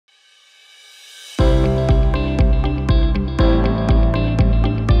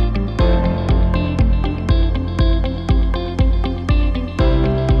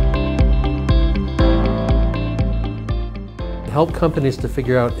help companies to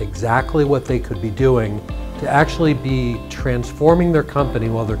figure out exactly what they could be doing to actually be transforming their company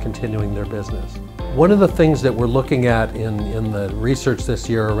while they're continuing their business. One of the things that we're looking at in the research this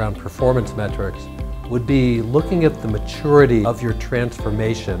year around performance metrics would be looking at the maturity of your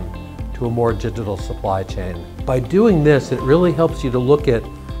transformation to a more digital supply chain. By doing this, it really helps you to look at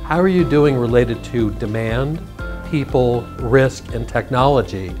how are you doing related to demand, people, risk, and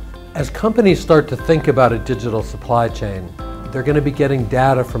technology. As companies start to think about a digital supply chain, they're going to be getting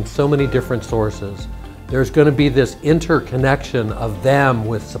data from so many different sources. There's going to be this interconnection of them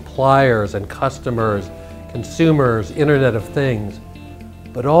with suppliers and customers, consumers, Internet of Things.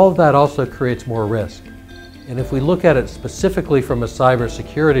 But all of that also creates more risk. And if we look at it specifically from a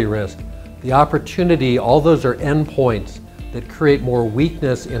cybersecurity risk, the opportunity, all those are endpoints that create more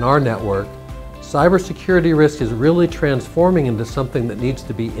weakness in our network. Cybersecurity risk is really transforming into something that needs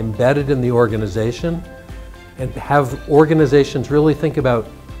to be embedded in the organization and have organizations really think about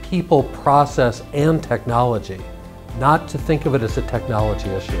people, process, and technology, not to think of it as a technology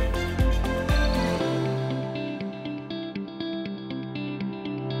issue.